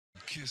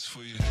kiss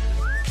for you.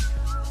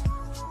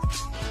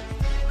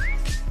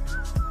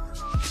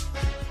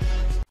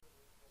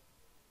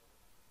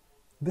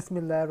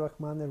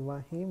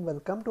 Bismillahirrahmanirrahim.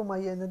 Welcome to my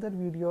another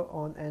video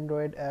on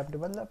Android app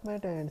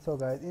development. And so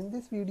guys, in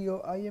this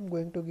video I am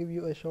going to give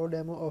you a short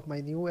demo of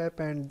my new app,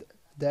 and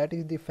that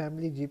is the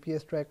family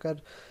GPS tracker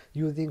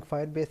using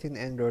Firebase in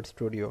Android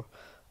Studio.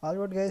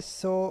 Alright guys,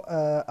 so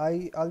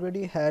I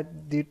already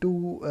had the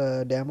two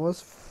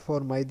demos for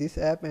my this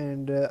app,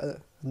 and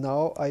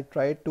now I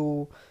try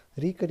to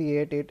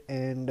recreate it,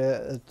 and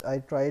I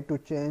try to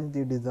change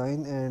the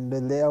design and the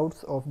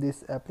layouts of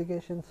this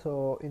application.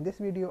 So in this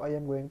video I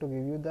am going to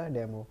give you the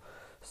demo.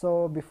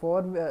 So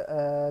before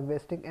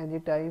wasting any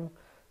time,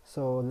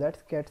 so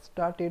let's get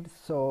started.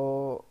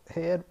 So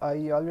here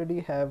I already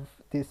have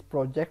this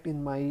project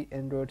in my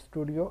Android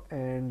Studio,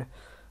 and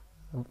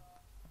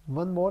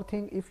one more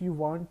thing, if you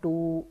want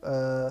to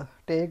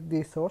take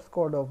the source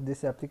code of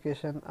this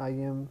application, I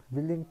am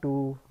willing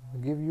to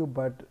give you,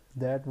 but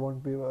that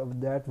won't be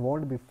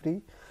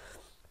free.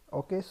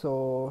 Okay,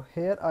 so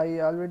here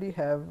I already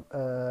have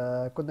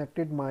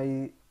connected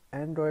my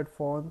Android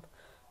phone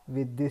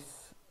with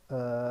this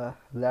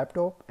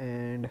laptop,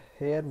 and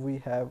here we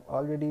have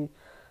already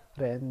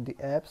ran the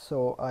app.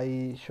 So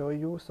I show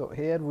you. So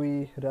here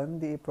we run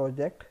the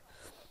project,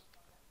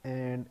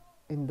 and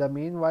in the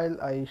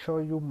meanwhile I show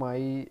you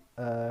my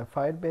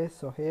Firebase.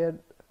 So here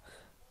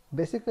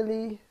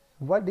basically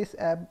what this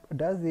app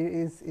does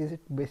is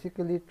it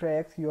basically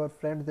tracks your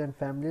friends and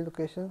family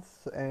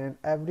locations, and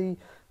every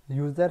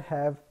user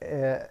have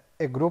a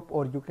group,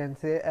 or you can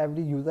say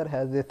every user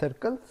has a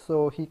circle,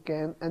 so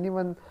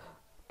anyone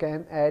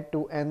can add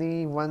to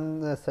any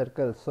one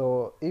circle.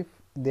 So if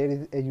there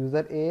is a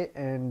user A,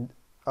 and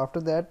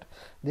after that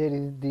there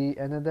is the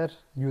another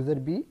user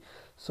B,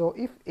 so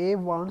if A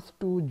wants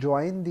to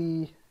join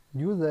the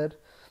user,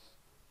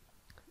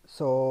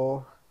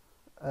 so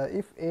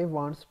if A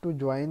wants to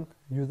join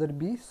user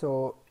B,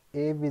 so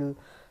A will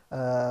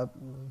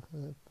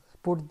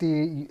put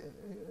the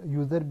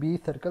user B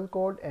circle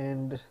code,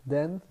 and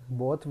then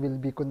both will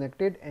be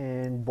connected,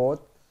 and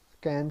both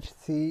can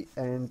see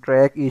and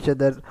track each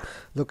other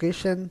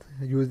location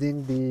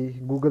using the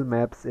Google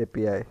Maps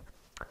API.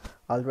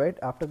 Alright,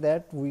 after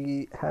that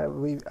we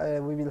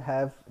will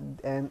have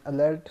an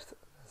alert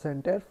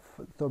center.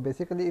 So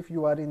basically if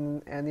you are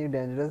in any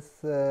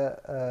dangerous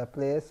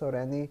place or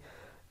any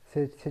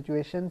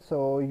situation,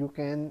 so you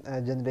can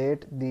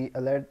generate the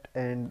alert,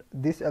 and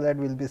this alert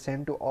will be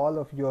sent to all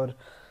of your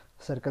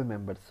circle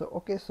members. So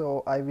okay,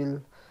 so I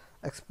will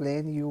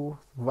explain you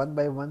one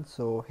by one.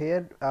 So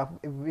here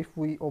if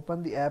we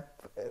open the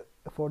app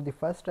for the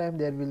first time,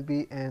 there will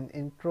be an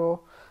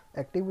intro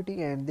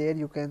activity, and there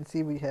you can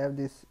see we have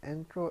this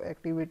intro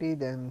activity,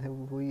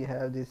 then we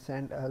have this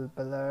send help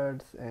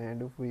alerts,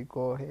 and if we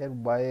go here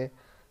by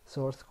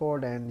source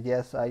code, and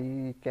yes,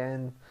 I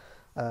can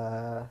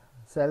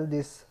sell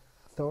this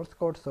source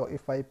code. So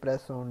if I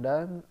press on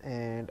done,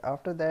 and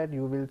after that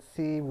you will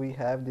see we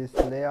have this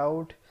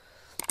layout,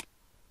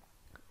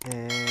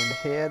 and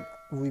here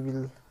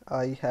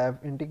I have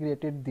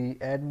integrated the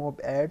Admob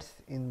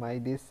Ads in my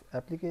this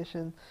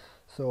application.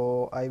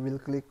 So I will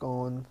click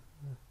on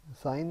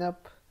sign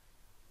up,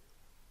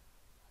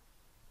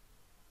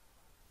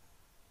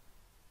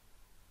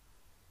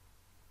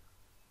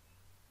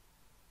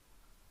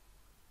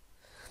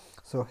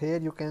 so here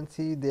you can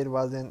see there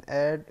was an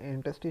ad,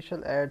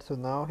 interstitial ad. So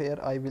now here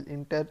I will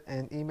enter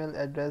an email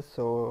address.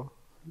 So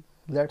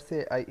let's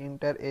say I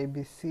enter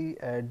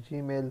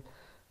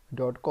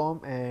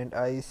abc@gmail.com, and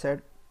I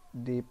set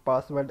the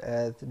password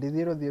as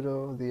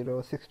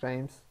d0000 6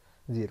 times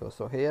 0.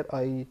 So here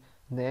I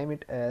name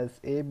it as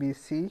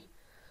ABC,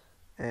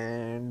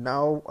 and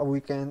now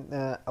we can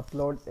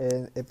upload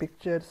a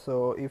picture.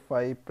 So if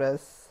I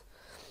press,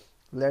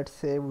 let's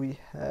say we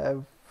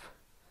have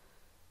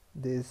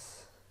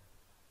this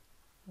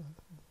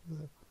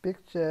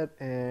picture,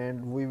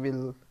 and we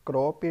will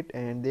crop it,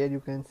 and there you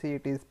can see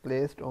it is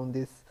placed on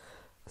this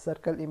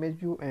circle image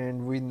view,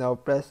 and we now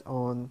press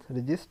on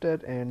register,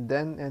 and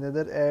then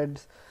another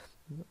ads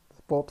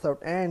pops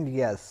out. And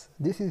yes,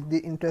 this is the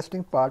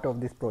interesting part of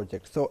this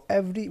project. So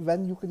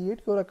when you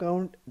create your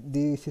account,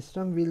 the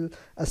system will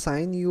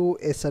assign you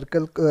a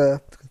circle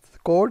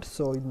code.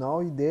 So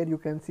now there you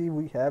can see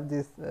we have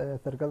this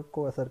circle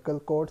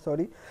code,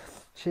 sorry,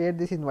 share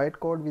this invite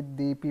code with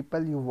the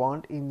people you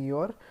want in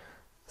your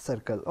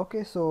circle.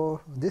 Okay, so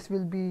this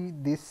will be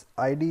this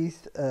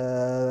ID's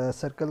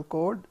circle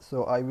code.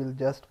 So I will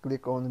just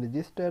click on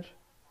register,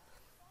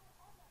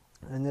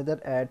 another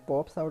ad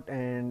pops out,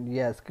 and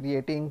yes,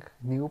 creating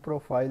new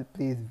profile,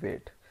 please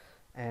wait.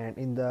 And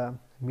in the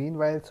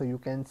meanwhile, so you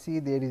can see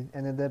there is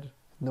another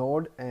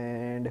node,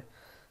 and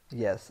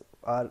yes,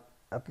 our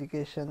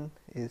application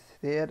is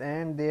there,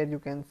 and there you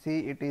can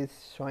see it is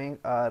showing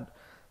our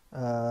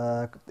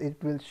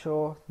it will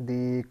show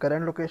the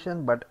current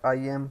location, but I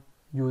am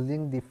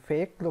using the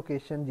fake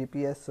location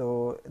GPS,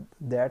 so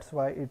that's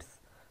why it's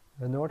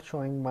not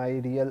showing my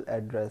real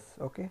address.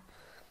 Okay,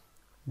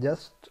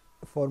 just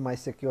for my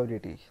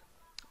security.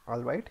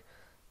 All right,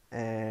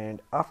 And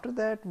after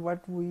that,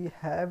 what we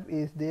have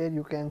is, there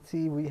you can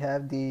see we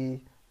have the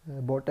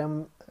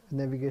bottom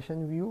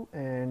navigation view,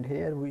 and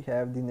here we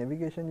have the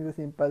navigation view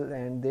simple,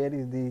 and there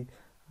is the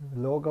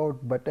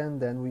logout button.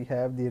 Then we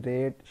have the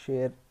rate,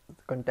 share,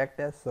 contact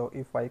us. So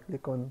if I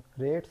click on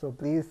rate, so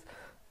please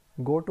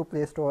go to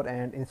Play Store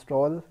and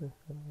install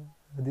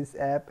this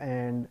app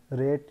and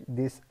rate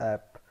this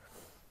app.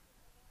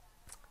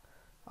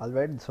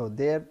 Alright, so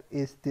there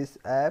is this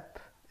app,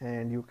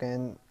 and you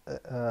can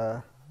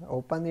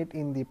open it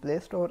in the Play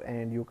Store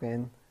and you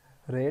can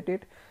rate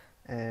it.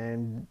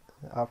 And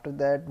after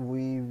that,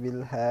 we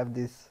will have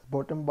this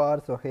bottom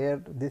bar. So here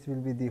this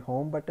will be the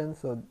home button.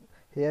 So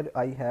here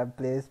I have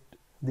placed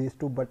these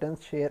two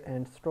buttons, share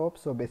and stop.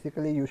 So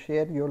basically you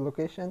share your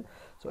location.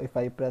 So if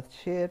I press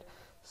share,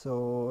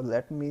 so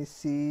let me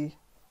see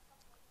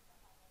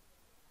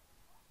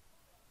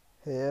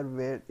here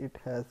where it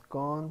has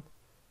gone.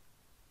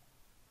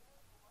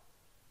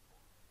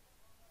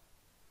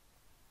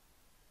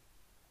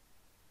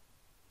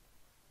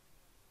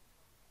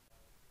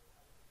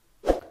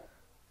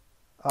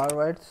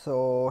 Alright,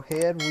 so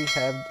here we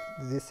have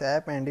this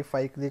app, and if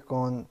I click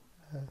on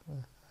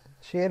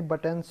share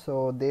button,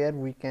 so there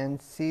we can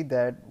see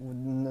that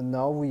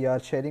now we are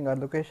sharing our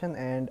location,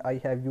 and I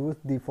have used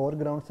the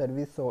foreground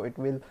service, so it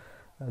will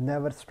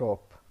never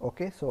stop.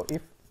 Okay, so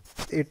if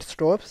it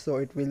stops, so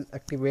it will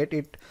activate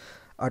it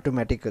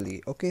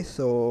automatically. Okay,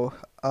 so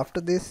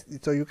after this,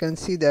 so you can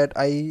see that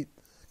I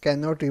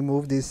cannot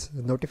remove this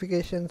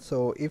notification.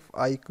 So if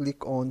I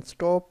click on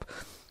stop,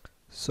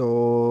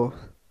 so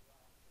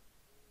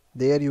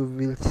there you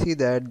will see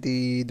that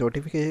the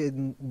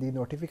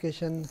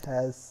notification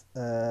has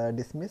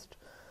dismissed.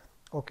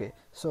 Okay,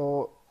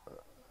 so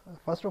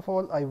first of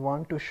all I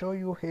want to show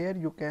you, here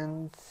you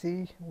can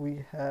see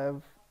we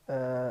have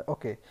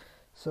okay,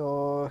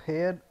 so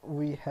here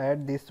we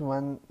had this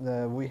one,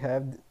 we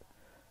have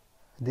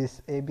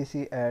this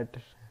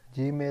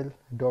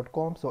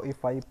abc@gmail.com. so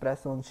if I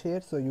press on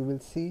share, so you will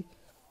see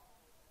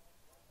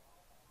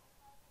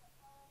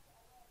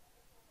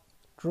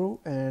true,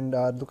 and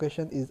our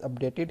location is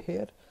updated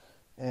here.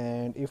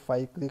 And if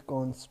I click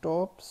on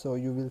stop, so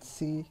you will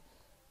see,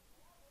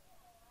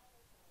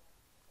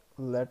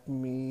 let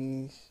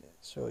me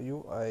show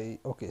you.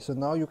 Okay, so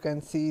now you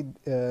can see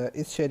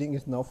is sharing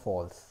is now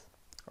false.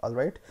 All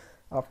right,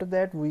 after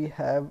that we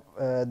have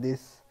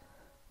this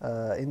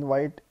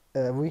invite,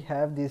 we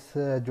have this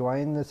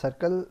join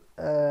circle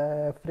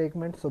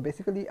fragment. So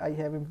basically I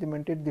have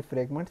implemented the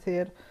fragments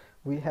here.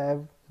 We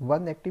have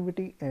one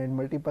activity and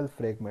multiple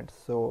fragments.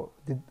 So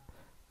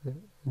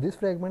this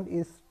fragment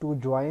is to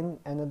join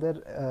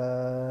another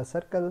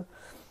circle.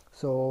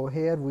 So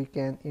here we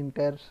can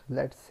enter,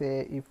 let's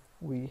say if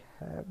we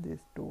have this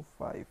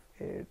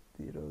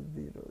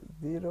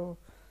 258000,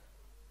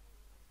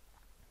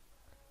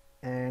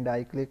 and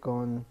I click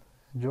on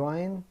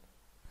join,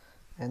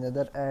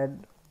 another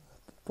ad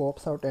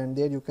pops out, and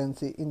there you can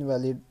see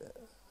invalid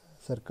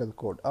circle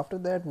code. After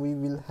that we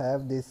will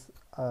have this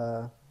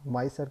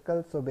my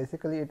circle. So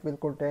basically it will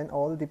contain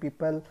all the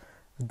people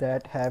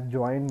that have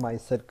joined my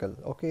circle.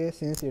 Okay,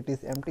 since it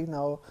is empty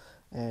now,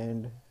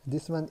 and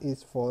this one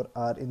is for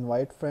our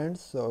invite friends.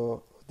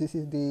 So this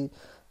is the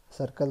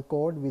circle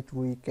code which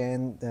we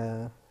can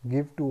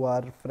give to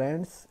our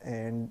friends,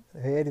 and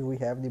here we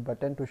have the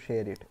button to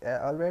share it.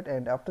 Alright,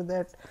 and after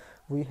that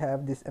we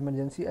have this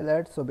emergency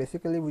alert. So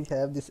basically we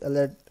have this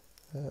alert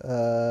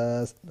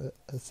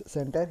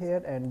center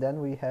here, and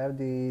then we have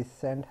the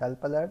send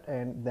help alert,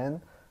 and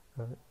then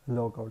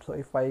logout. So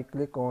if I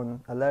click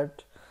on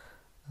alert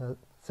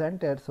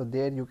center, so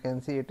there you can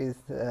see it is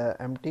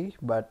empty,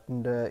 but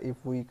if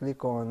we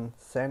click on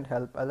send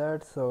help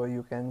alert, so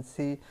you can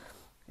see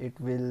it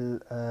will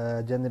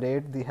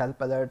generate the help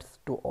alerts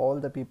to all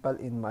the people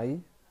in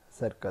my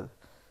circle.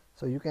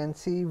 So you can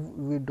see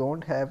we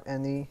don't have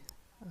any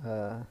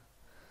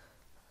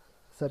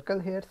circle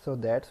here, so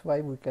that's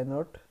why we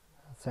cannot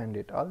send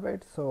it.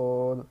 Alright,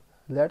 so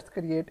let's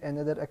create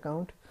another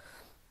account.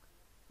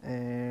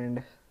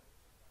 And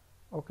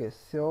okay,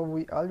 so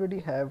we already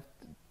have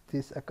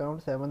this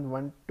account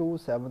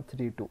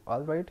 712732.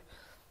 Alright,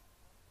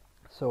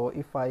 so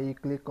if I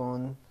click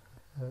on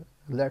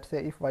let's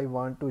say if I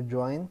want to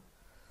join,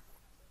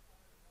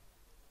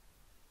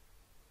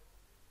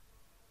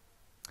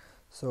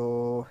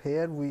 so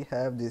here we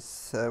have this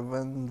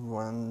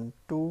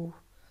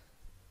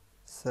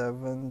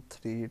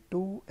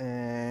 712732,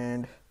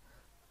 and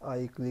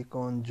I click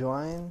on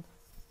join.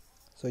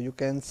 So you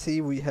can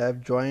see we have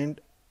joined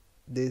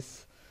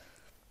this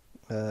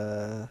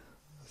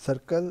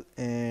circle,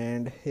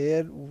 and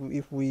here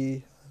if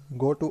we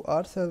go to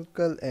our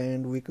circle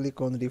and we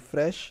click on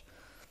refresh,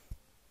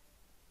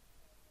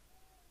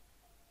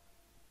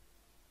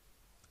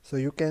 so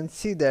you can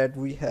see that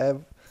we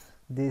have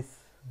this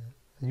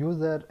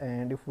user,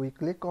 and if we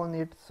click on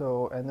it,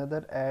 so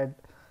another ad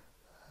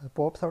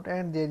pops out,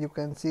 and there you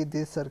can see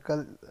this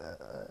circle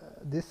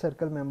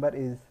member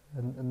is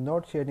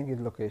not sharing his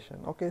location.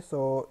 Okay,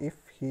 so if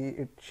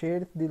it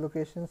shares the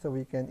location, so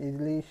we can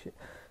easily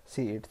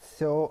see it.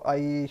 So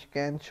I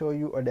can show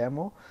you a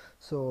demo.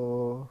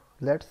 So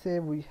let's say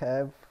we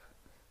have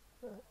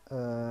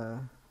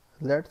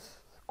let's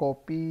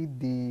copy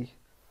the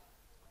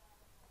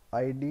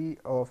ID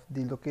of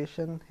the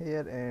location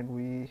here, and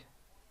we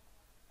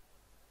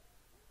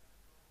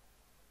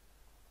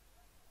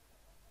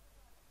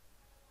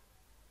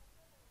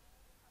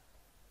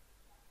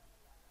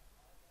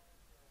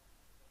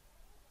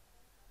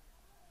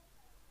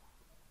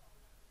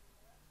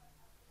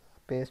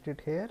paste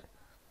it here.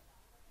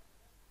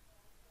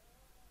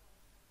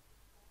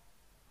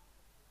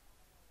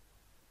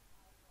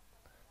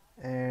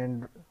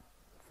 And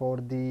for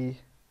the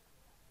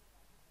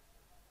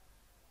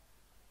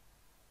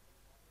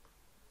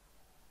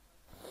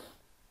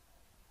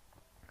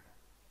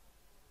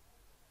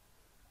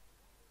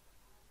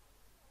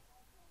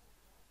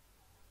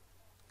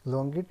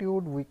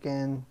longitude, we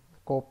can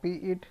copy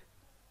it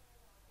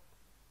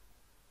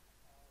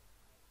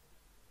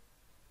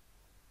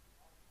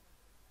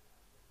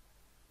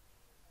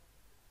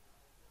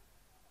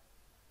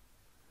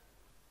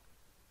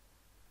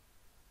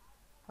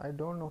I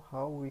don't know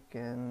how we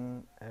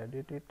can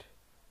edit it.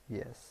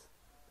 Yes,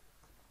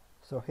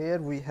 so here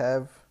we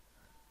have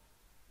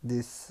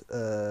this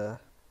so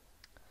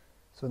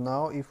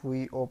now if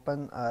we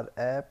open our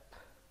app,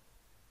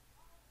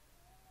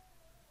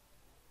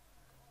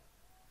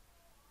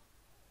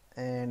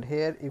 and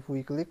here if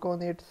we click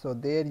on it, so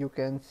there you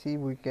can see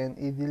we can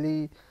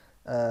easily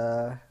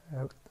uh,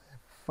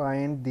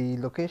 find the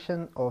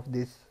location of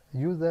this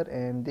user,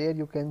 and there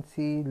you can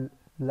see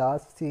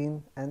last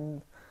seen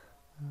and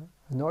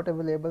not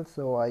available.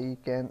 So I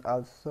can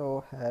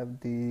also have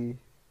the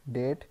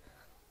date.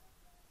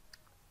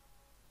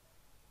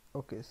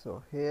 Okay,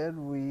 so here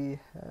we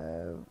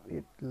have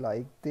it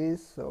like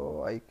this,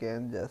 so I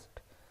can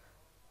just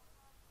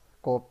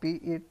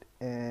copy it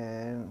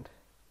and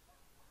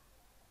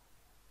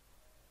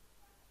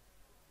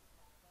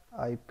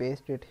I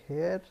paste it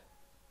here.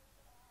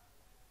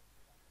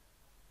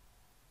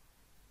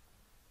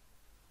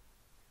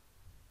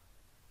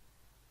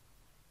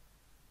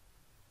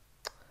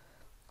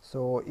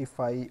 So if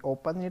I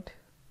open it,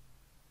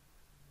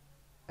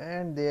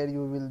 and there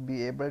you will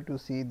be able to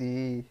see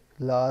the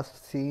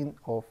last scene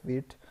of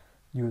it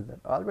user.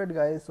 Alright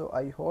guys, so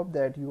I hope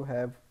that you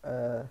have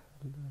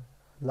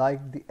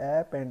liked the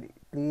app, and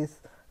please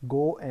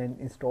go and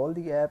install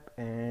the app,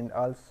 and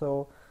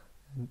also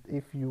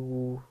if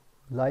you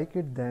like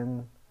it,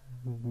 then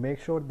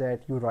make sure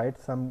that you write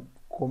some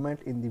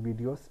comment in the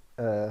videos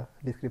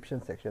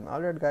description section.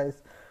 Alright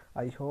guys,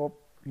 I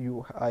hope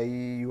you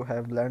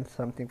have learned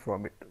something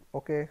from it.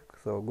 Okay,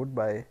 so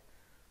goodbye.